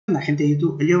Hola gente de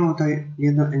YouTube, el día vamos a estar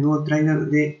viendo el nuevo trailer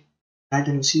de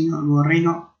Planeta, Simios Nuevo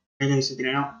Reino, el que se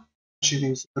estrenó ayer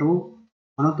en Super Bowl,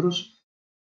 con otros,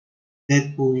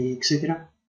 Deadpool y etc.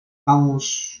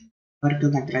 Vamos a ver qué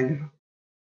onda el trailer.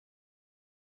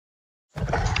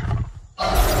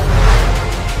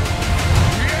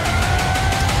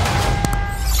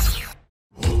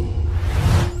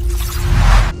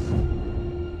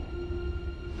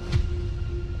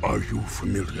 Are you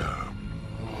familiar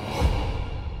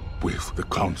with the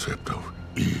concept of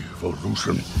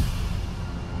evolution?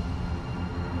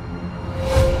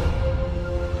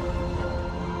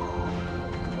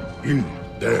 In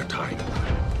their time,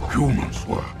 humans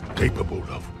were capable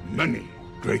of many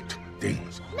great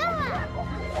things.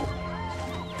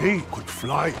 They could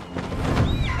fly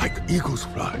like eagles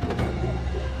fly.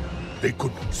 They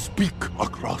could speak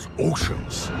across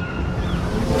oceans.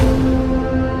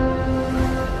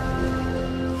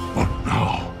 But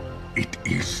now, it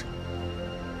is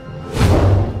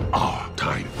our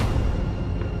time.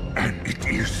 And it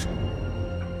is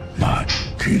my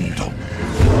kingdom.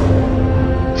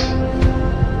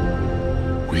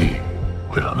 We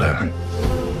will learn.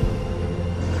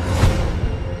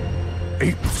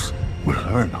 Apes will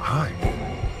learn. I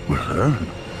will learn.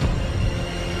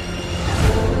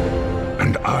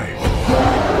 And I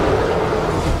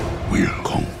will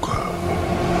conquer.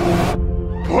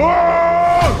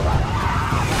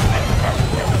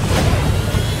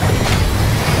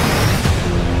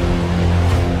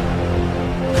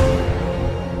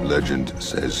 Legend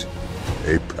says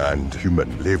ape and human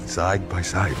lived side by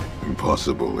side.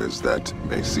 Impossible as that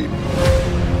may seem.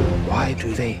 Why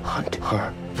do they hunt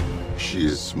her?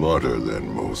 She's smarter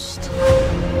than most.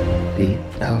 The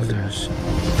elders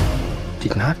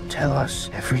did not tell us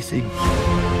everything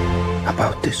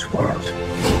about this world.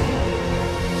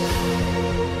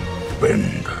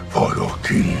 Bend for your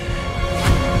king.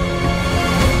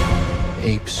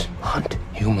 Apes hunt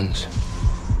humans.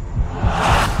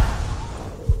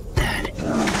 That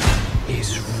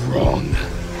is wrong.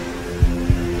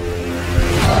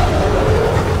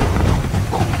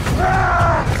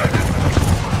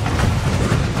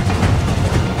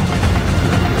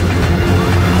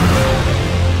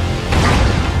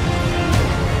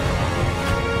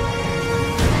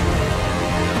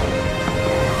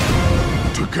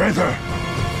 Together,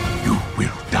 you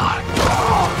will die.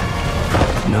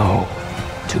 No,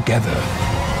 together,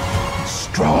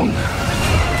 strong.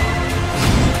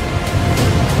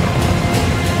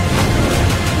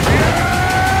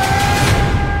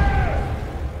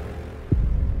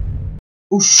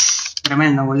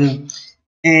 Tremendo, boludo.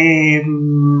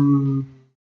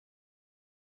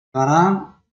 La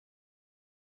verdad,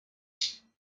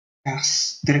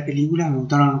 las tres películas me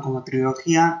gustaron como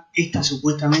trilogía. Esta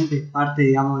supuestamente es parte,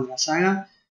 digamos, de la saga,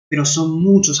 pero son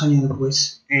muchos años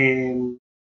después.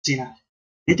 Sí, nada.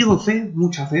 Le tengo fe,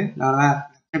 mucha fe. La verdad,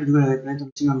 las tres películas de Planeta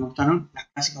me gustaron. Las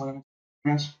clásicas, obviamente,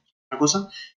 es otra cosa.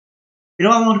 Pero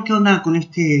vamos a ver qué onda con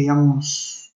este,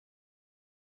 digamos,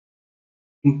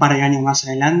 un par de años más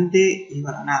adelante. Y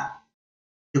bueno, nada,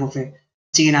 tengo fe.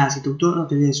 Así que nada, si te gustó, no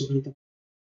te olvides de suscribirte.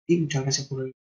 Y muchas gracias por ver.